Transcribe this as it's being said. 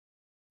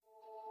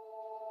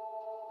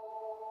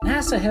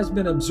NASA has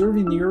been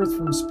observing the Earth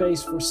from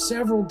space for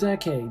several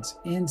decades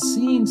and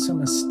seeing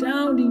some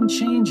astounding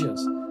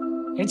changes.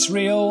 It's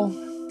real,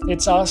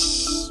 it's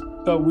us,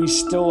 but we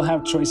still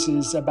have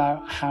choices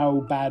about how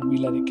bad we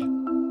let it get.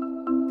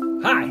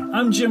 Hi,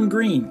 I'm Jim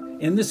Green,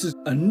 and this is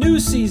a new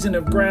season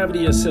of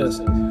Gravity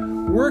Assist.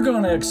 We're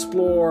going to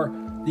explore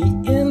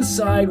the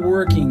inside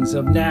workings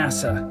of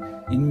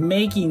NASA in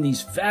making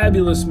these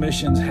fabulous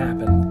missions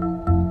happen.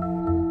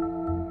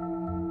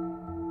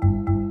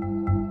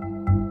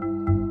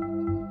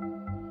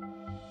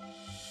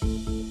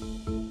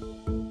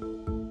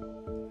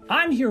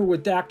 I'm here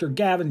with Dr.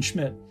 Gavin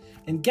Schmidt,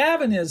 and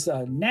Gavin is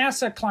a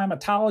NASA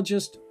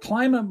climatologist,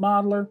 climate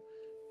modeler,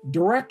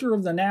 director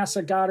of the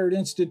NASA Goddard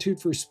Institute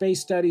for Space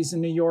Studies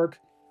in New York,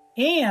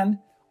 and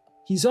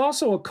he's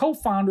also a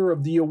co-founder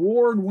of the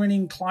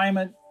award-winning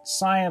climate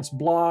science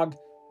blog,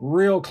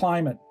 Real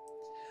Climate.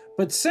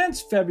 But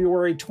since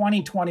February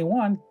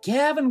 2021,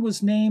 Gavin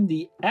was named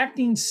the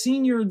acting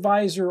senior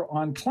advisor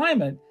on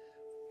climate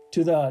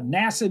to the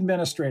NASA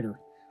administrator.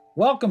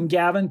 Welcome,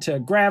 Gavin, to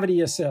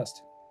Gravity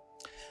Assist.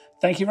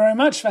 Thank you very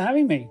much for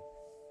having me.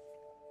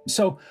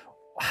 So,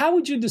 how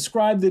would you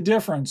describe the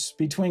difference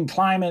between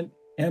climate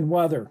and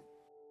weather?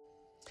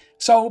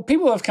 So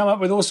people have come up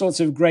with all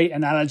sorts of great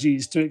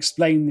analogies to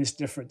explain this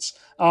difference.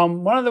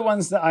 One of the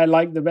ones that I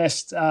like the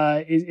best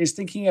is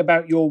thinking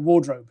about your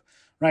wardrobe,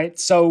 right?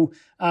 So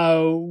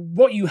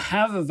what you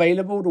have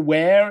available to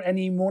wear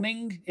any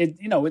morning,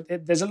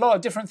 there's a lot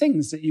of different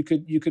things that you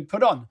could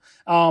put on,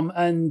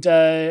 and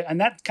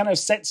that kind of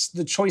sets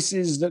the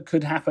choices that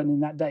could happen in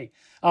that day.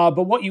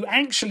 But what you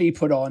actually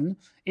put on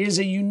is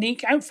a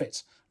unique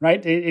outfit.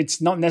 Right,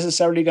 it's not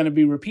necessarily going to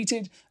be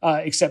repeated,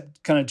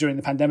 except kind of during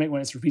the pandemic when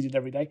it's repeated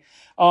every day.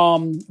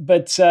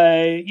 But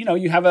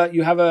you have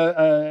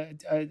a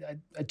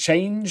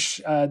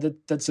change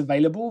that's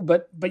available,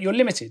 but you're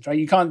limited, right?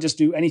 You can't just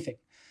do anything.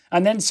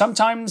 And then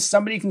sometimes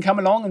somebody can come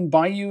along and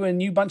buy you a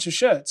new bunch of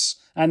shirts,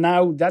 and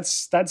now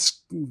that's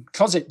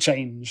closet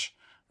change,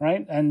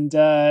 right? And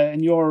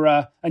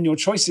your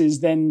choices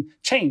then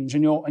change,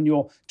 and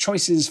your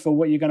choices for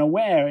what you're going to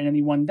wear in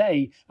any one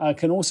day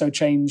can also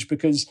change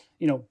because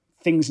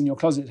things in your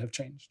closet have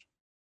changed.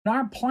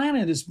 Our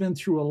planet has been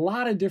through a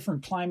lot of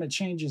different climate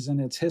changes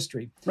in its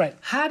history. Right.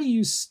 How do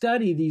you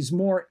study these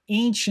more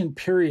ancient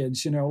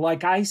periods,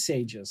 like ice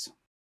ages?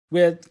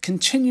 We're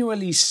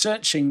continually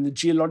searching the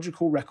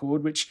geological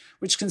record, which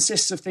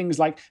consists of things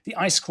like the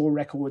ice core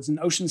records and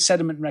ocean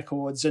sediment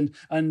records and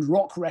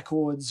rock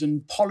records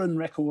and pollen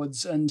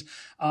records and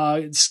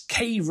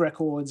cave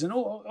records and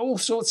all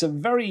sorts of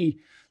very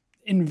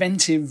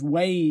inventive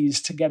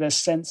ways to get a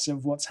sense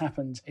of what's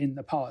happened in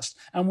the past.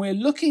 And we're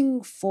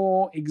looking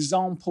for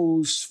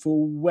examples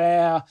for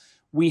where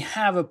we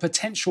have a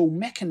potential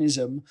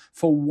mechanism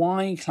for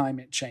why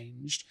climate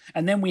changed.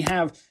 And then we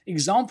have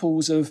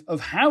examples of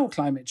how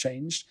climate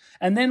changed.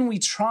 And then we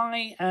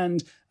try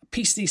and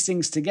piece these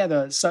things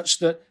together such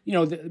that,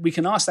 that we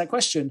can ask that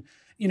question,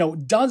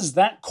 does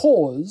that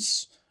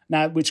cause,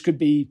 now, which could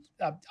be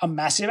a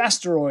massive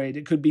asteroid,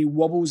 it could be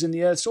wobbles in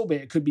the Earth's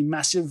orbit, it could be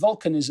massive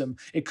volcanism,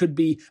 it could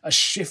be a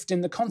shift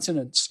in the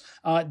continents.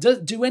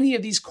 Do any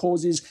of these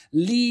causes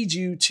lead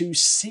you to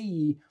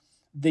see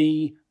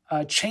the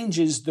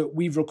changes that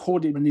we've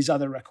recorded in these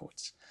other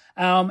records?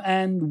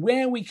 And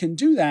where we can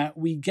do that,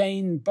 we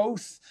gain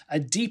both a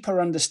deeper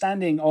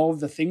understanding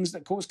of the things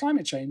that cause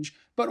climate change,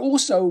 but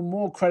also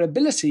more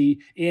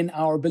credibility in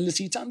our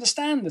ability to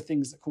understand the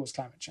things that cause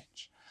climate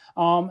change.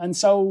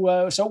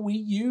 So we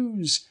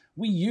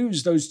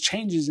use those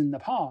changes in the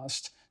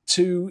past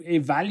to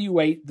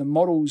evaluate the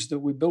models that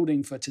we're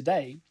building for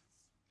today,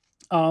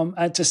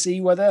 and to see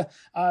whether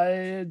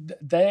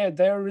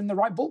they're in the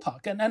right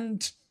ballpark,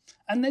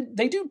 and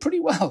they do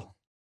pretty well.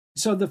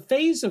 So the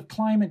phase of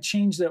climate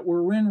change that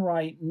we're in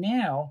right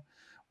now,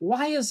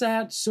 why is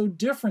that so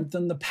different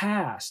than the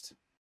past?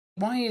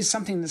 Why is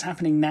something that's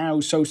happening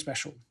now so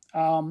special?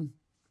 And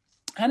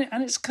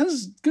it's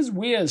because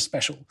we're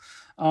special.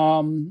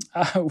 We're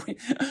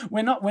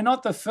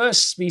not the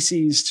first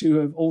species to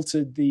have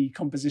altered the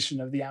composition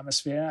of the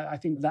atmosphere. I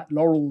think that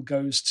laurel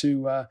goes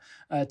to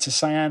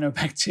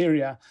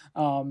cyanobacteria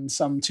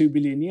some 2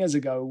 billion years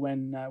ago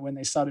when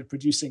they started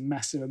producing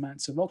massive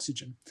amounts of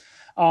oxygen.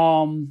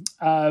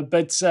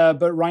 But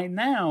right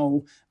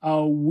now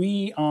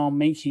we are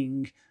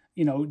making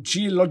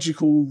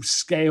geological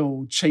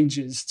scale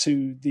changes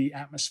to the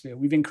atmosphere.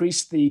 We've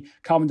increased the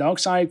carbon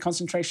dioxide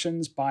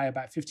concentrations by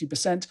about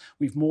 50%.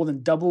 We've more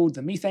than doubled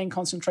the methane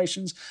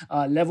concentrations.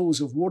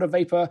 Levels of water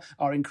vapor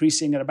are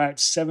increasing at about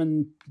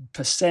 7%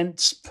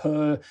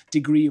 per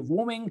degree of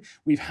warming.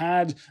 We've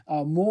had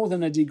more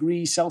than a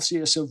degree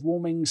Celsius of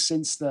warming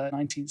since the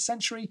 19th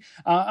century.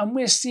 And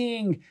we're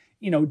seeing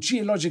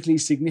geologically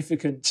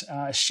significant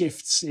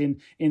shifts in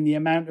the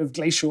amount of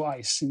glacial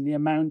ice, in the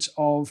amount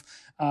of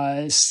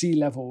sea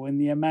level, in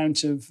the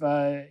amount of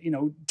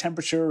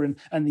temperature and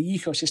the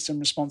ecosystem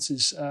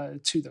responses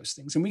to those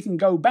things. And we can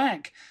go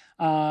back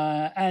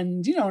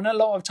and a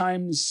lot of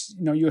times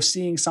you're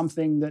seeing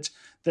something that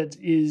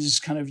is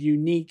kind of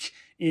unique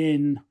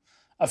in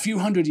a few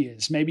hundred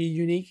years, maybe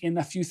unique in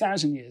a few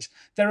thousand years.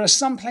 There are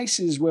some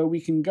places where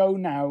we can go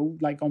now,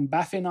 like on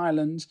Baffin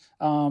Island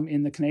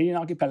in the Canadian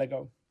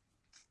archipelago,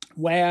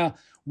 where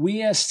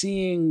we are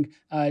seeing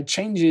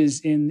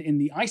changes in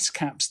the ice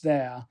caps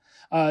there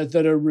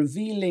that are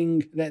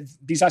revealing that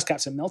these ice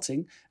caps are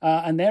melting,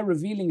 and they're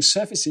revealing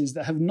surfaces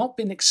that have not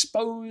been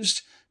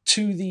exposed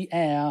to the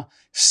air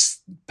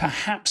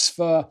perhaps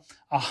for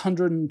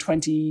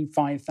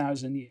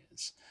 125,000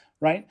 years,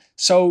 right?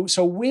 So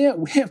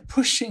we're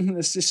pushing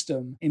the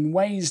system in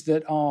ways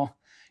that are,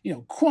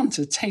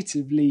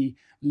 quantitatively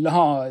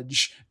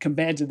large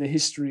compared to the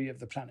history of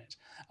the planet,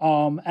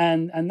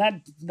 and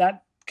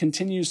that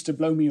continues to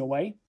blow me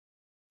away.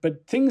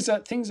 But things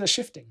are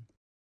shifting.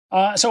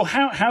 So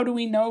how do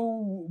we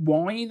know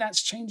why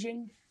that's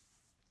changing?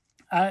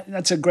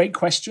 That's a great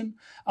question.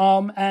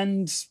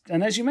 And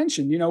as you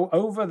mentioned,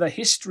 over the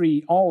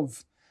history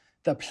of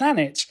the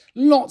planet,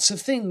 lots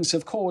of things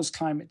have caused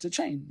climate to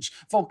change.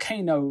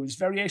 Volcanoes,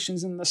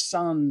 variations in the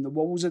sun, the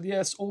wobbles of the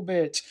Earth's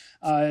orbit,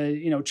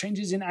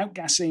 changes in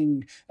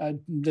outgassing,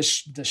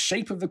 the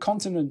shape of the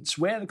continents,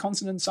 where the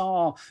continents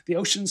are, the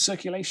ocean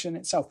circulation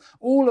itself.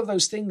 All of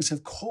those things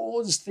have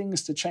caused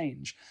things to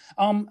change.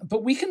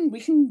 But we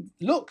can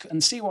look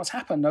and see what's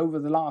happened over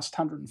the last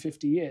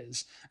 150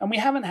 years. And we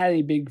haven't had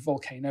any big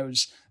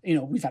volcanoes.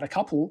 We've had a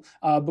couple,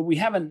 but we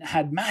haven't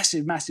had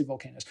massive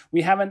volcanoes.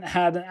 We haven't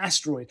had an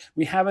asteroid.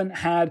 We haven't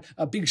had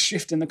a big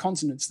shift in the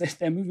continents.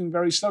 They're moving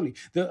very slowly.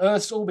 The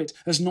Earth's orbit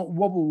has not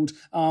wobbled,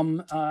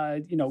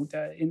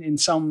 in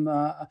some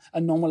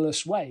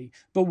anomalous way.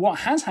 But what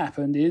has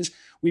happened is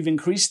we've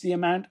increased the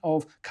amount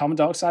of carbon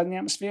dioxide in the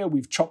atmosphere.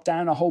 We've chopped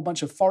down a whole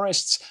bunch of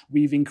forests.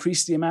 We've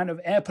increased the amount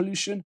of air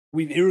pollution.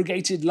 We've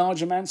irrigated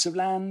large amounts of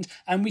land.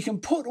 And we can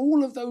put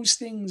all of those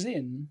things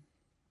in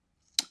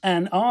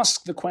and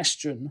ask the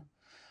question,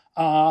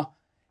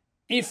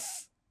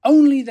 if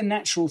only the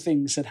natural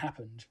things had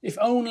happened, if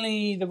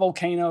only the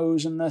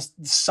volcanoes and the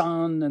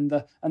sun and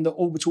the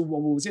orbital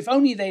wobbles, if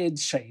only they had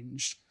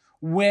changed,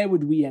 where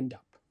would we end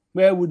up?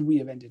 Where would we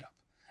have ended up?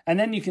 And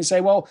then you can say,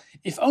 well,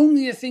 if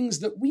only the things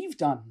that we've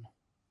done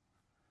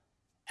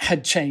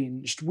had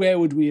changed, where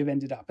would we have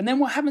ended up? And then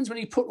what happens when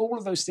you put all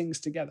of those things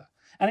together?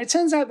 And it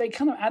turns out they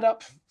kind of add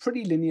up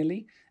pretty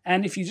linearly.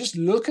 And if you just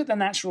look at the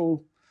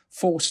natural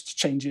forced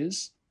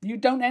changes, you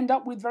don't end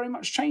up with very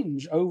much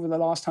change over the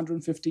last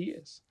 150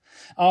 years.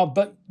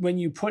 But when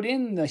you put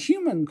in the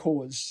human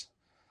cause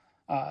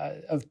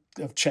of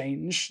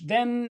change,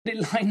 then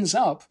it lines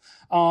up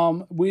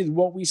with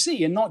what we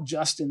see, and not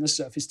just in the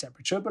surface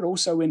temperature, but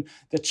also in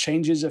the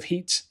changes of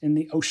heat in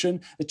the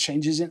ocean, the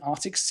changes in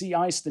Arctic sea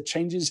ice, the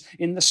changes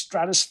in the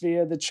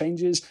stratosphere, the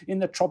changes in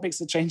the tropics,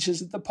 the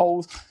changes at the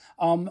poles,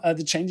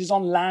 the changes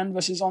on land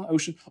versus on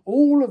ocean.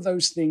 All of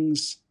those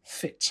things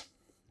fit,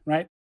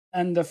 right?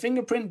 And the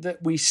fingerprint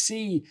that we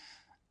see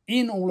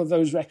in all of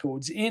those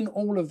records, in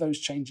all of those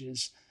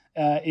changes,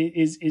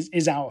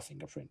 is our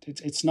fingerprint.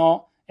 It's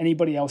not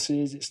anybody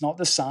else's. It's not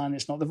the sun.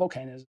 It's not the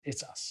volcanoes.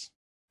 It's us.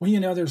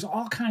 Well, there's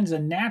all kinds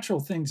of natural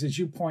things, as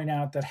you point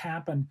out, that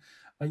happen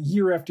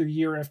year after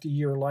year after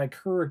year, like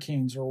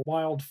hurricanes or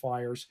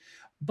wildfires.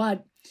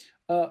 But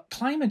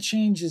climate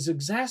change is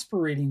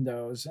exacerbating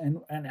those.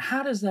 And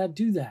how does that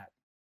do that?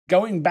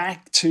 Going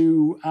back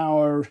to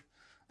our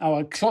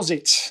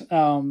closet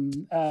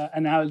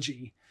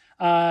analogy,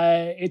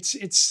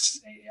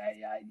 it's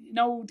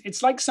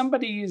like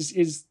somebody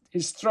is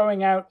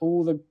throwing out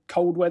all the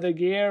cold weather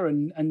gear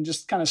and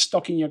just kind of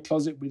stocking your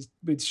closet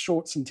with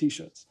shorts and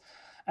t-shirts,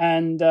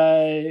 and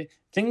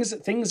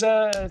things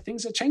are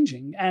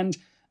changing, and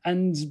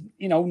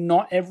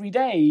not every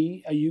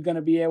day are you going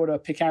to be able to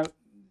pick out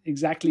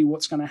exactly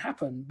what's going to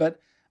happen, but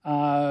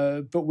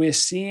we're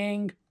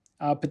seeing,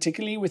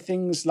 particularly with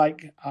things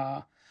like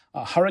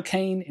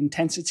hurricane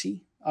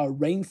intensity,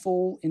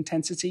 rainfall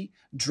intensity,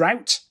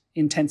 drought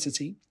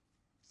intensity,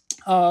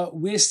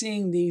 we're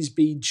seeing these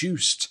be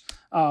juiced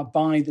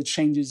by the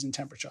changes in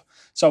temperature.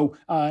 So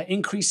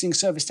increasing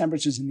surface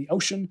temperatures in the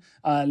ocean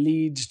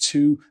lead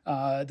to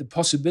the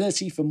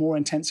possibility for more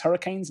intense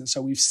hurricanes. And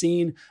so we've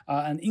seen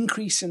an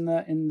increase in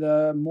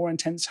the more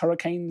intense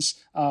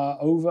hurricanes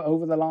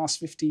over the last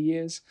 50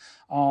 years.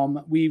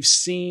 We've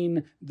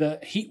seen the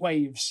heat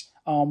waves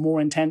are more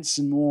intense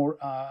and more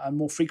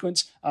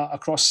frequent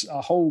across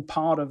a whole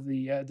part of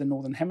the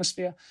northern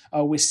hemisphere.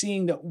 We're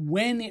seeing that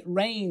when it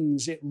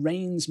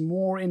rains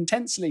more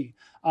intensely,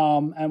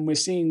 and we're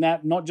seeing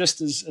that not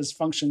just as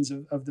functions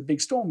of the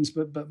big storms,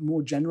 but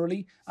more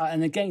generally.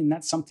 And again,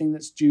 that's something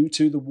that's due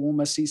to the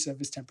warmer sea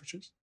surface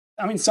temperatures.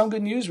 I mean, some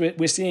good news: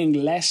 we're seeing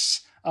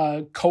less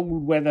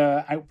cold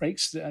weather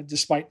outbreaks,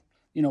 despite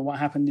what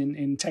happened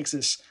in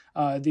Texas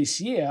this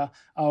year.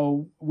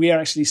 We are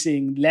actually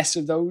seeing less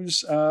of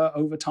those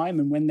over time,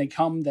 and when they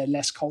come, they're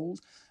less cold.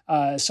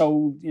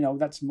 So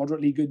that's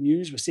moderately good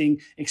news. We're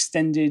seeing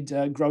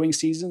extended growing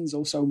seasons,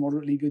 also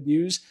moderately good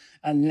news,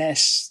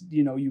 unless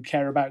you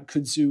care about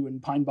kudzu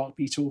and pine bark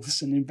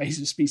beetles and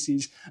invasive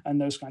species and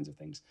those kinds of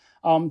things.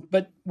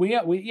 But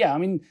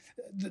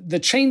the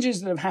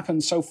changes that have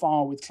happened so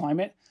far with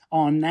climate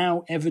are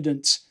now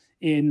evident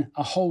in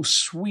a whole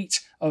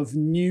suite of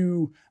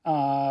new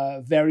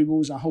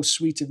variables, a whole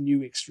suite of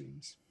new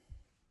extremes.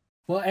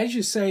 Well, as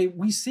you say,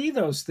 we see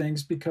those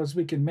things because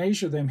we can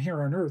measure them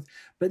here on Earth,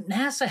 but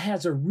NASA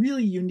has a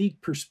really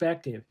unique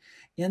perspective,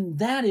 and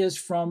that is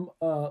from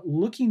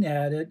looking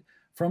at it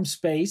from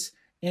space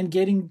and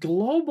getting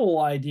global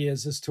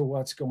ideas as to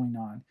what's going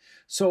on.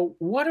 So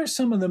what are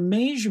some of the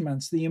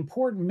measurements, the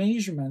important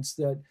measurements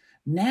that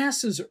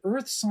NASA's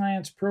Earth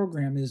Science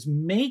program is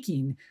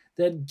making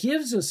that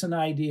gives us an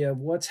idea of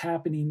what's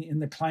happening in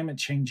the climate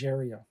change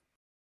area?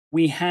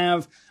 We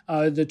have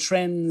the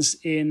trends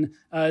in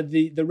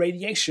the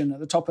radiation at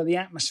the top of the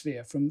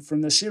atmosphere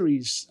from the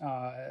Ceres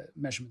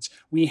measurements.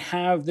 We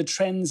have the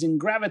trends in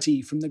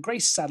gravity from the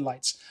GRACE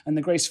satellites and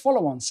the GRACE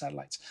follow-on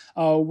satellites.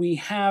 We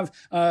have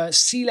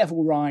sea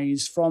level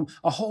rise from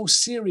a whole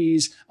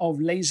series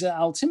of laser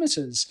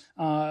altimeters,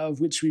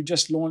 of which we've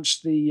just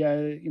launched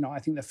I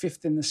think the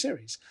fifth in the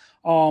series.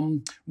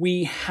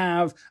 We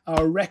have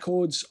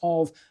records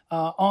of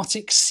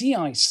Arctic sea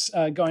ice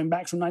going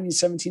back from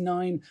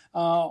 1979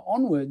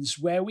 onwards,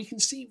 where we can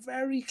see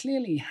very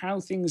clearly how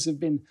things have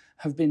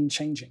been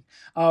changing.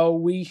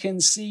 We can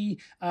see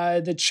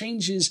the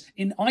changes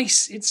in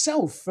ice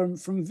itself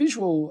from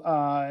visual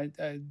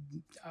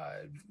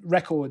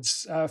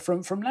records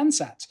from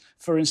Landsat,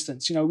 for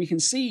instance. We can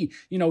see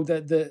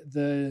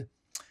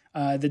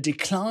the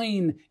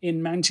decline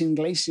in mountain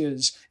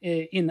glaciers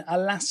in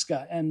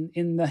Alaska and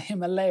in the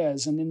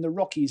Himalayas and in the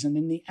Rockies and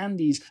in the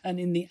Andes and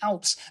in the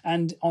Alps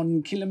and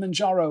on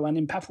Kilimanjaro and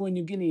in Papua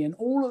New Guinea and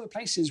all of the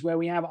places where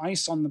we have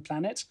ice on the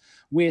planet.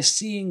 We're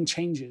seeing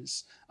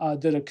changes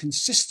that are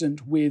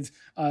consistent with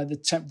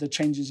the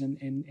changes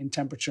in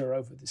temperature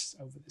over this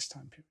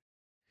time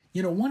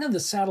period. One of the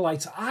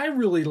satellites I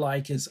really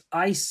like is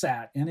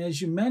ICESat, and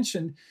as you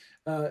mentioned,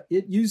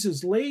 it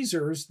uses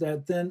lasers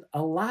that then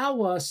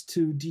allow us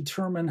to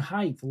determine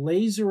height,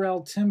 laser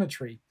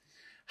altimetry.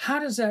 How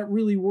does that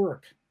really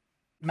work?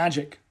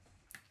 Magic.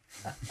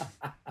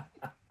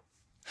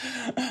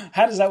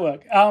 How does that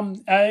work?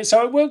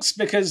 So it works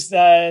because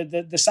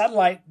the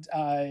satellite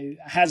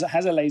has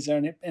a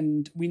laser,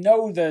 and we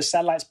know the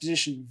satellite's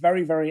position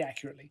very, very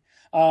accurately.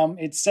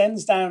 It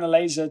sends down a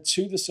laser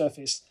to the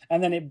surface,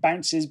 and then it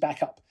bounces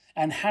back up.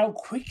 And how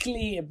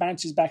quickly it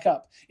bounces back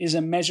up is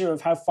a measure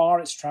of how far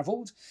it's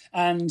traveled.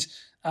 And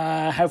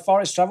how far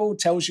it's traveled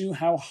tells you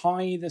how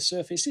high the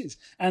surface is.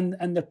 And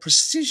the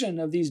precision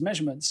of these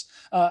measurements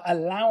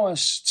allow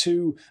us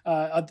to,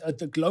 at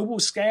the global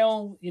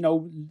scale,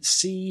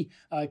 see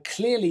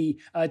clearly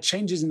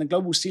changes in the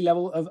global sea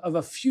level of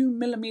a few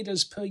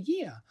millimeters per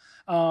year.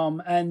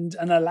 And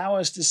allow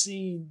us to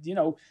see,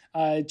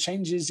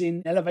 changes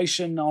in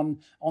elevation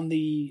on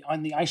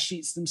the ice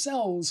sheets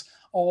themselves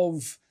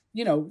of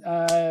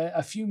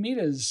a few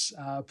meters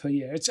per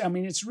year.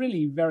 It's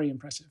really very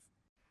impressive.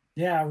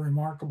 Yeah, a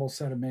remarkable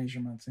set of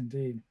measurements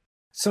indeed.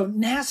 So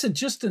NASA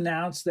just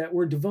announced that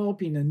we're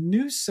developing a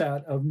new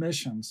set of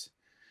missions.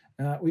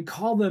 We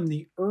call them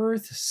the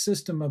Earth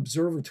System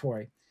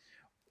Observatory.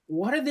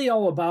 What are they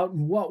all about,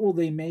 and what will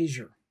they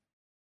measure?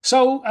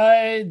 So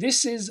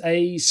this is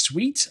a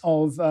suite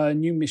of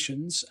new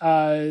missions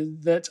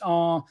that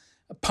are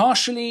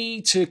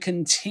partially to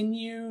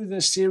continue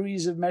the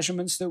series of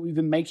measurements that we've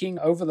been making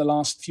over the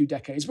last few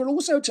decades, but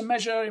also to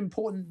measure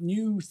important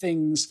new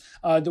things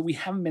that we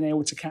haven't been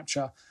able to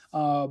capture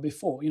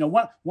before.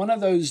 One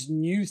of those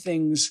new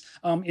things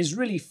is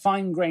really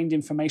fine-grained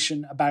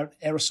information about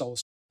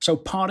aerosols. So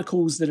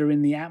particles that are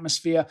in the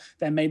atmosphere,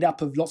 they're made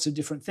up of lots of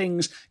different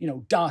things,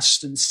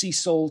 dust and sea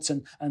salt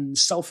and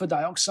sulfur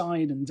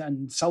dioxide and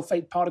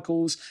sulfate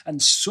particles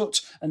and soot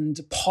and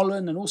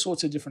pollen and all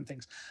sorts of different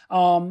things.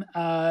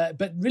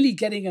 But really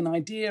getting an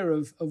idea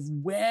of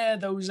where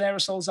those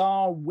aerosols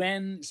are,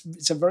 when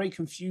it's a very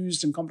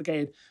confused and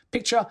complicated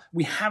picture.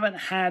 We haven't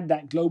had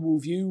that global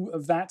view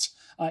of that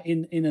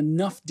in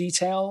enough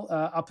detail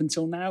up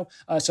until now.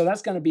 So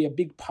that's going to be a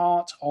big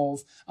part of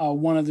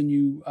one of the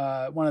new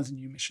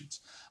missions.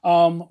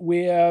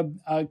 We're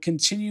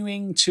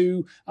continuing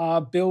to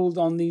build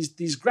on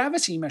these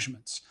gravity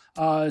measurements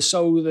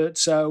so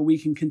that we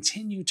can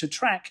continue to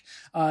track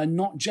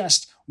not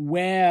just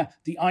where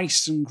the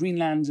ice and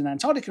Greenland and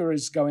Antarctica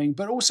is going,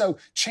 but also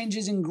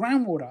changes in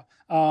groundwater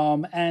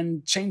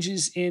and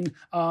changes in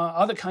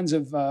other kinds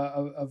of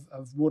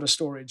water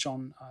storage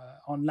on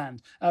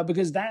land,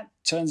 because that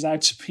turns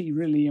out to be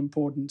really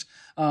important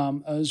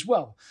as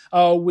well.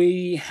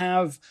 We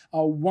have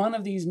one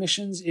of these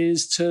missions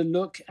is to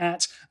look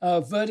at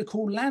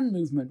vertical land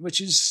movement, which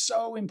is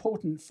so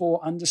important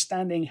for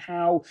understanding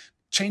how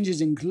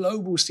changes in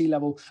global sea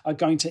level are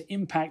going to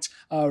impact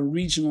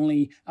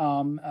regionally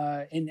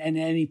in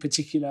any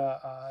particular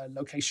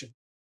location.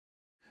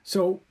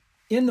 So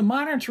in the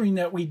monitoring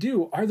that we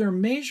do, are there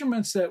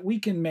measurements that we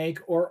can make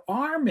or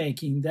are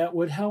making that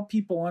would help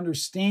people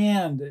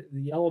understand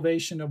the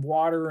elevation of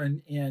water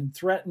and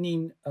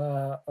threatening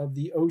of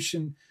the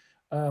ocean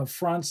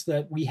fronts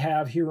that we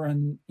have here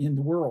in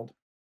the world?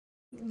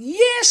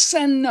 Yes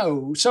and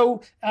no.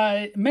 So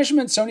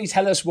measurements only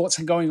tell us what's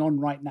going on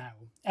right now.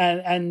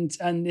 And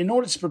in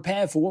order to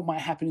prepare for what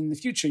might happen in the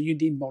future, you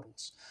need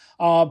models.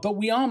 But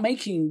we are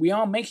making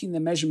the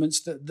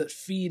measurements that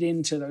feed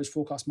into those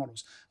forecast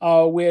models.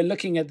 We're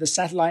looking at the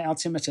satellite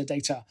altimeter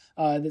data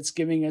that's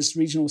giving us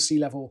regional sea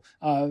level,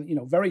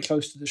 very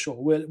close to the shore.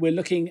 We're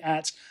looking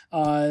at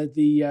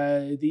the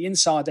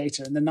INSAR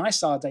data and the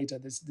NISAR data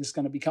that's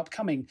going to be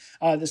upcoming.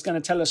 That's going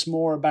to tell us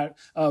more about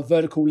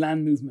vertical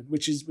land movement,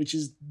 which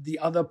is the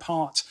other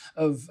part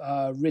of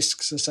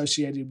risks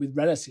associated with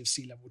relative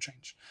sea level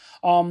change.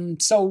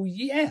 So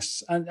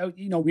yes, and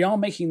we are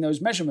making those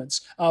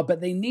measurements,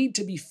 but they need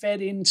to be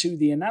fed into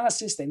the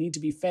analysis. They need to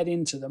be fed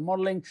into the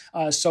modeling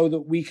so that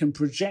we can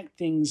project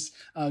things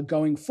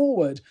going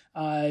forward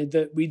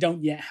that we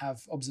don't yet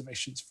have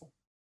observations for.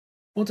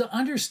 Well, to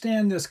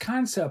understand this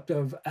concept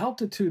of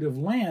altitude of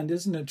land,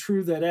 isn't it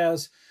true that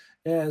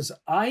as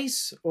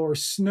ice or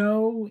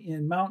snow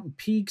in mountain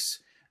peaks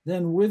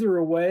then wither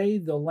away,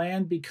 the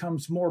land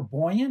becomes more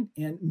buoyant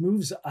and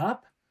moves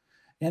up?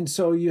 And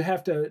so you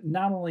have to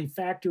not only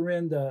factor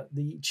in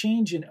the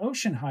change in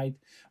ocean height,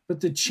 but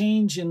the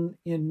change in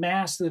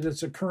mass that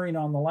is occurring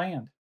on the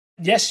land.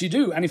 Yes, you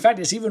do. And in fact,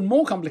 it's even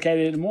more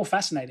complicated and more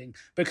fascinating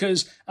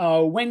because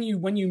when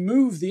you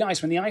move the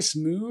ice, when the ice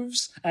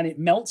moves and it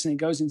melts and it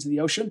goes into the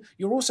ocean,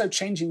 you're also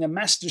changing the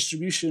mass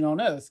distribution on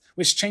Earth,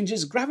 which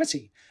changes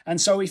gravity. And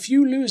so if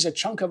you lose a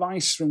chunk of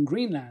ice from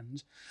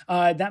Greenland,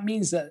 that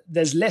means that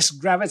there's less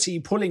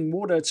gravity pulling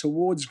water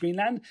towards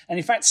Greenland. And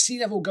in fact, sea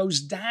level goes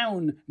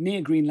down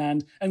near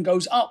Greenland and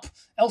goes up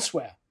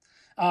elsewhere.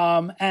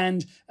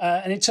 And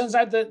it turns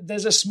out that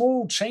there's a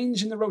small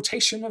change in the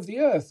rotation of the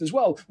Earth as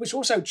well, which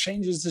also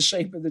changes the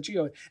shape of the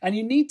geoid. And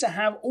you need to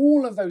have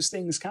all of those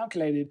things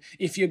calculated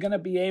if you're going to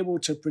be able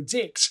to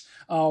predict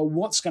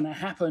what's going to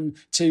happen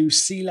to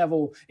sea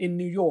level in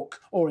New York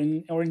or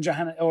in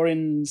Johannesburg or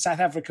in South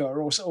Africa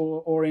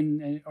or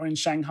in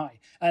Shanghai.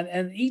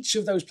 And each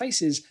of those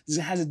places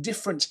has a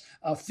different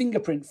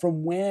fingerprint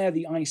from where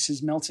the ice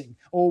is melting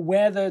or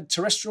where the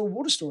terrestrial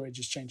water storage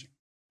is changing.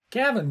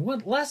 Gavin,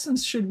 what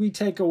lessons should we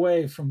take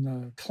away from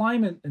the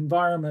climate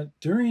environment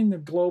during the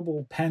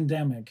global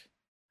pandemic?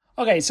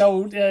 Okay, so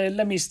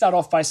let me start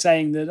off by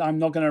saying that I'm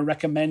not going to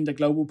recommend a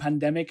global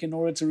pandemic in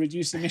order to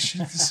reduce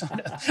emissions.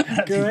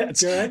 Good.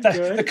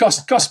 The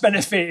cost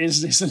benefit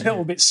is a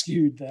little bit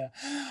skewed there.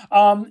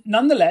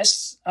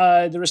 Nonetheless,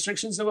 the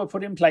restrictions that were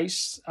put in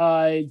place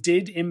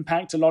did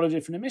impact a lot of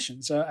different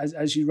emissions.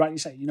 As you rightly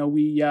say,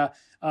 we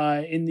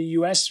in the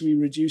US, we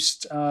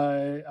reduced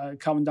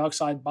carbon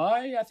dioxide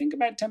by, I think,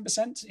 about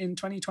 10% in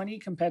 2020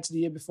 compared to the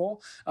year before.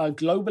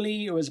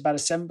 Globally, it was about a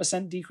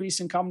 7% decrease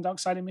in carbon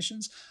dioxide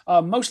emissions,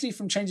 mostly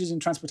from changes in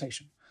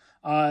transportation.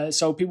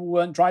 So people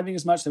weren't driving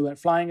as much, they weren't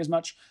flying as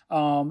much,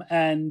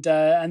 and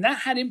that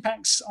had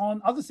impacts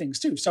on other things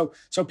too. So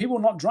people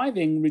not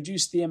driving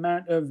reduced the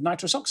amount of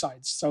nitrous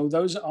oxides. So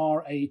those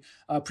are a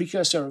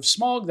precursor of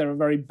smog. They're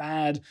very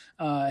bad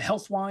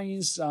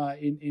health-wise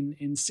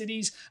in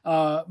cities.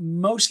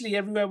 Mostly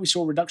everywhere we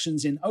saw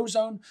reductions in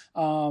ozone,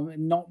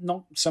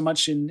 not so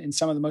much in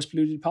some of the most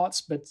polluted parts,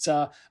 but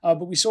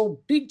we saw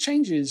big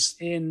changes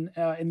in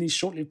these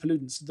short-lived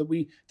pollutants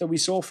that we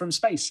saw from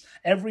space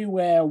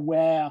everywhere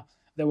where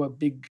there were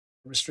big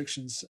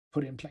restrictions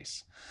put in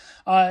place.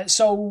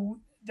 So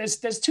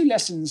there's two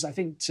lessons I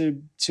think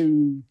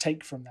to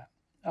take from that.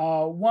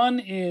 One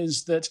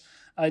is that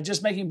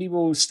just making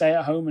people stay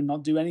at home and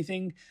not do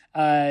anything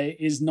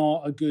is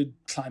not a good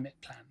climate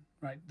plan,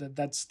 right?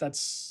 That's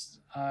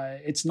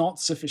it's not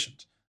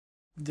sufficient.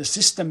 The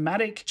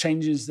systematic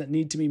changes that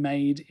need to be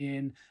made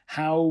in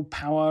how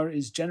power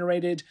is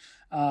generated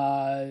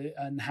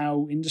and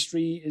how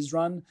industry is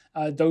run,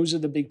 those are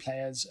the big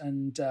players.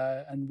 And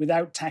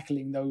without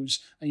tackling those,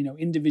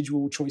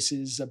 individual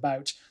choices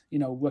about,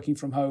 working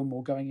from home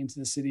or going into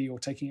the city or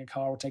taking a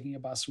car or taking a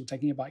bus or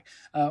taking a bike,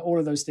 all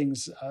of those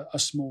things are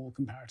small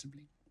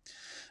comparatively.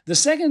 The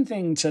second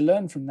thing to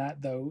learn from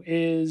that, though,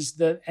 is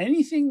that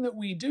anything that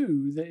we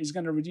do that is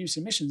going to reduce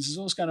emissions is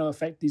also going to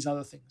affect these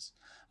other things.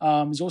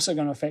 It's also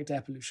going to affect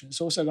air pollution. It's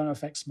also going to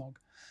affect smog.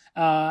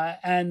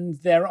 And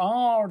there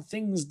are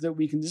things that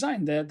we can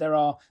design. There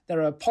are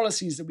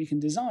policies that we can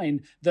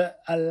design that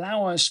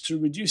allow us to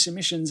reduce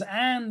emissions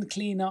and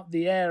clean up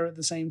the air at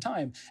the same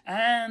time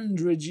and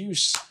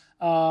reduce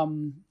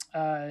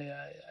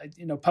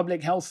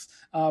public health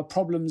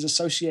problems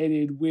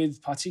associated with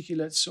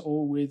particulates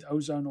or with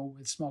ozone or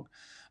with smog.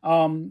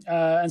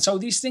 And so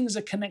these things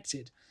are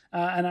connected.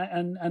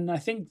 And I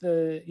think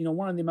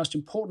one of the most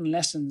important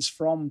lessons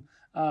from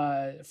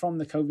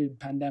the COVID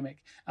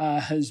pandemic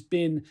has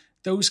been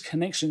those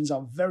connections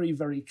are very,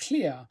 very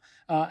clear,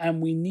 and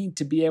we need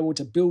to be able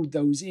to build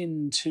those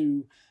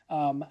into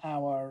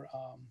our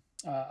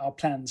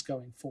plans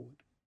going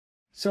forward.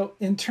 So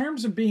in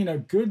terms of being a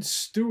good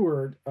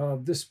steward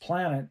of this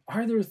planet,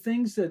 are there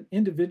things that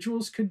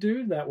individuals could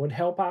do that would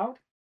help out?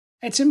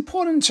 It's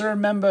important to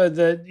remember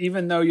that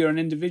even though you're an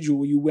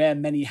individual, you wear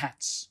many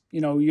hats.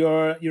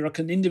 You're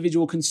an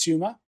individual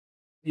consumer.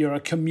 You're a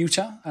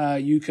commuter.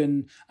 You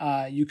can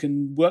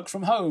work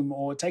from home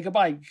or take a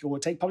bike or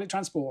take public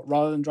transport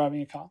rather than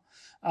driving a car.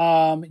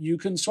 You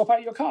can swap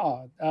out your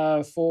car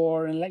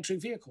for an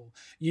electric vehicle.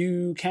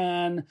 You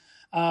can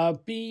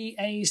be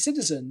a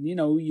citizen.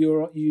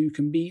 You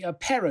can be a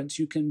parent.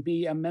 You can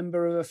be a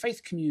member of a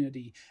faith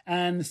community,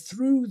 and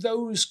through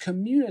those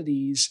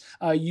communities,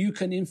 you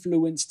can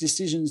influence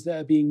decisions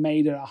that are being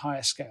made at a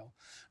higher scale.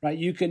 Right,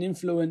 you can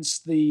influence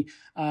the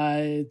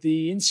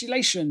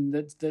insulation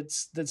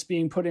that's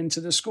being put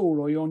into the school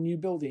or your new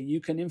building.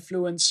 You can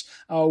influence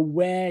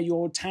where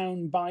your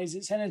town buys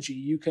its energy.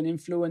 You can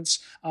influence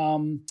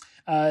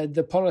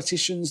the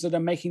politicians that are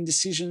making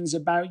decisions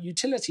about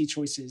utility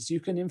choices. You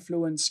can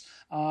influence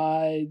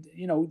the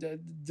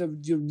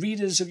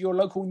readers of your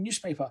local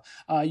newspaper.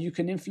 You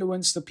can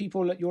influence the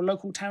people at your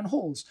local town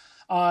halls.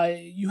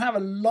 You have a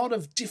lot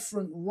of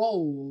different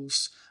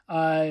roles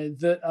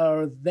that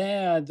are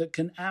there that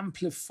can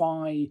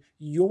amplify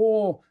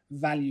your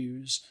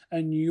values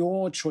and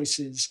your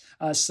choices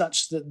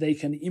such that they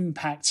can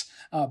impact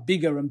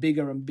bigger and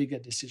bigger and bigger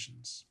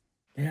decisions.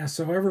 Yeah,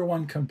 so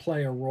everyone can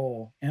play a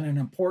role, and an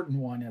important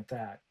one at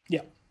that.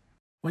 Yeah.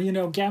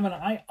 Well, Gavin,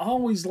 I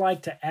always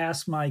like to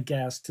ask my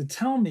guests to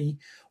tell me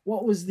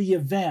what was the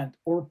event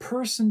or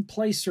person,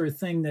 place, or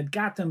thing that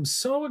got them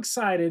so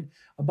excited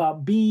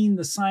about being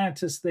the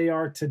scientists they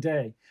are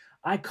today.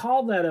 I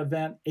call that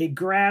event a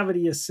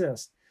gravity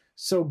assist.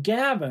 So,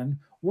 Gavin,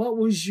 what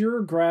was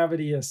your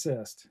gravity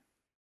assist?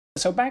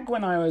 So back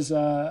when I was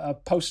a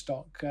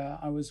postdoc,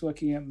 I was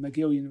working at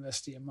McGill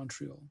University in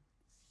Montreal.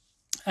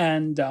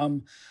 And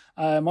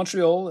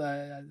Montreal,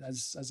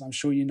 as I'm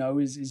sure you know,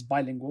 is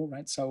bilingual,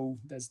 right? So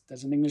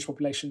there's an English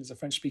population, there's a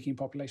French-speaking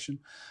population,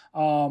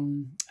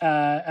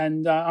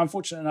 and I'm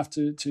fortunate enough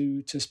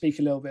to speak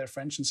a little bit of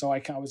French, and so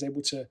I was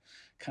able to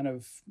kind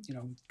of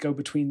go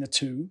between the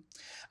two,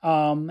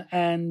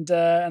 and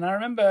I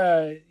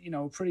remember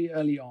pretty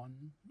early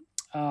on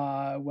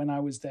when I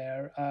was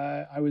there,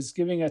 I was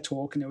giving a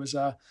talk, and it was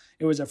a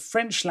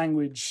French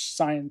language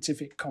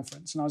scientific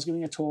conference, and I was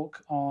giving a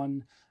talk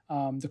on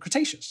the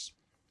Cretaceous,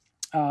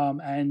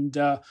 and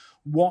how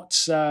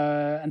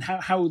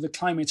the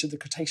climate of the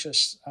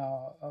Cretaceous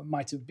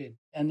might have been.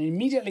 And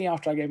immediately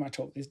after I gave my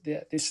talk,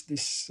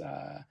 this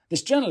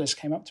journalist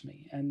came up to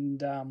me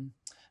and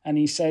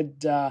he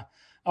said,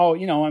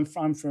 I'm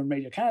from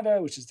Radio Canada,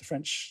 which is the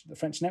French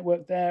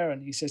network there,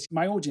 and he says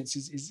my audience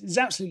is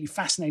absolutely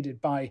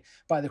fascinated by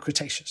the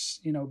Cretaceous,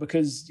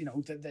 because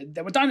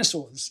there were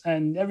dinosaurs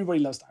and everybody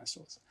loves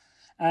dinosaurs,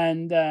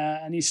 and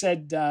he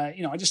said,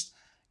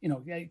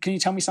 can you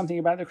tell me something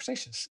about the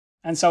Cretaceous?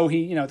 And so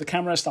the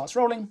camera starts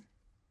rolling,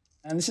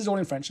 and this is all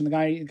in French. And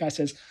the guy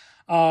says,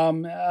 what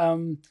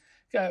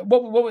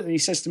he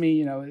says to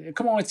me,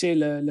 comment était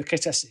le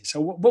Crétacé?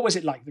 So what was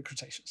it like, the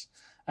Cretaceous?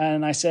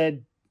 And I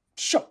said,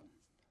 chaud,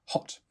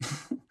 hot.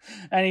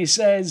 And he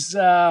says,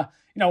 how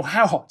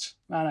hot?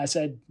 And I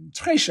said,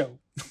 très chaud,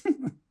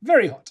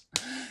 very hot.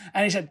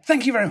 And he said,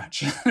 thank you very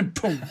much.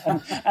 Boom.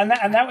 And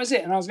that was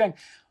it. And I was going,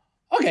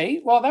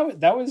 okay, well,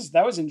 that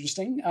was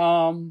interesting.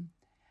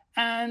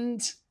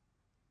 And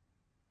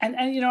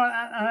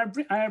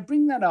I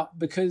bring that up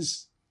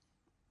because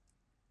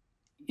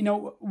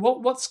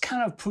what's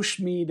kind of pushed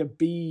me to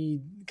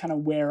be kind of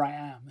where I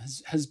am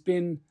has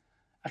been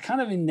a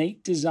kind of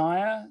innate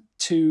desire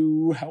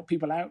to help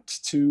people out,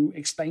 to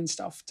explain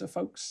stuff to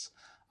folks,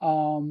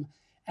 and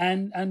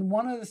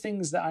one of the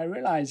things that I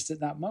realized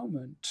at that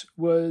moment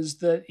was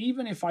that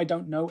even if I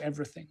don't know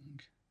everything,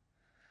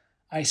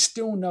 I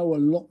still know a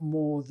lot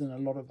more than a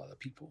lot of other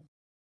people.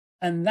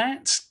 And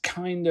that's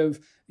kind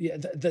of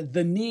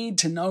the need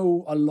to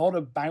know a lot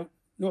about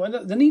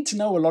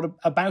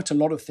a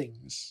lot of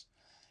things,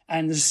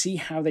 and to see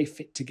how they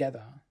fit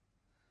together,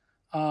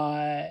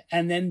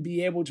 and then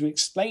be able to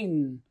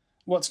explain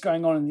what's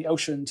going on in the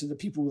ocean to the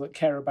people that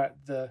care about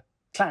the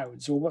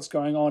clouds, or what's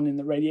going on in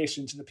the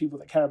radiation to the people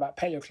that care about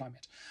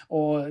paleoclimate,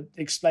 or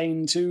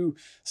explain to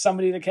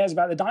somebody that cares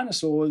about the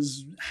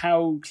dinosaurs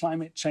how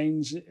climate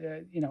change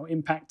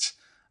impacted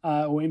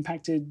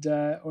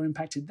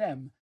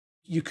them.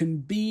 You can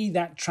be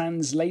that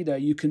translator.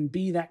 You can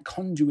be that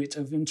conduit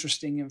of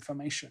interesting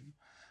information.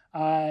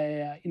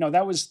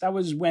 That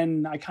was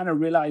when I kind of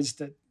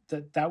realized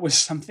that was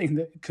something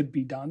that could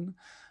be done,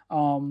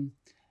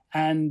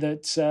 and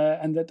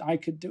that I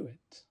could do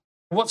it.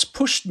 What's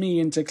pushed me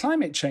into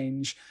climate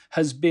change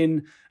has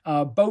been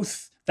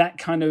both that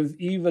kind of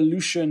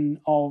evolution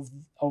of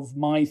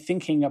my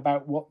thinking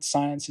about what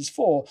science is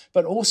for,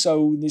 but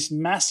also this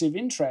massive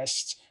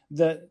interest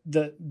that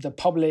the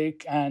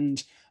public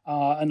and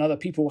other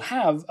people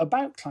have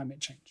about climate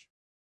change.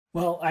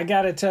 Well, I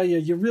got to tell you,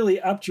 you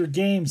really upped your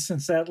game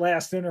since that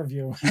last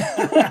interview.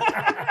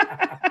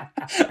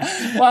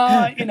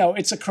 Well,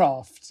 it's a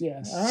craft,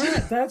 yes. All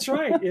right, that's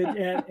right.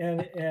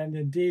 And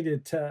indeed,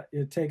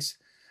 it takes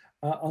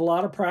a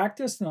lot of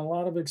practice and a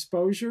lot of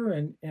exposure,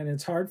 and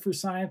it's hard for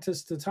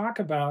scientists to talk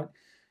about,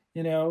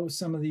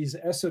 some of these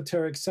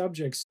esoteric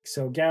subjects.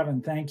 So,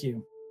 Gavin, thank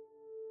you.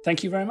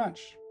 Thank you very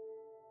much.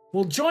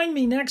 Well, join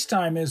me next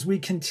time as we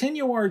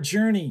continue our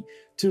journey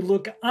to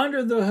look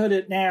under the hood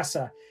at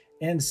NASA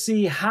and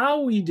see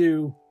how we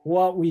do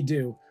what we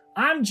do.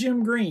 I'm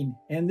Jim Green,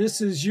 and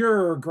this is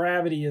your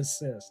Gravity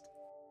Assist.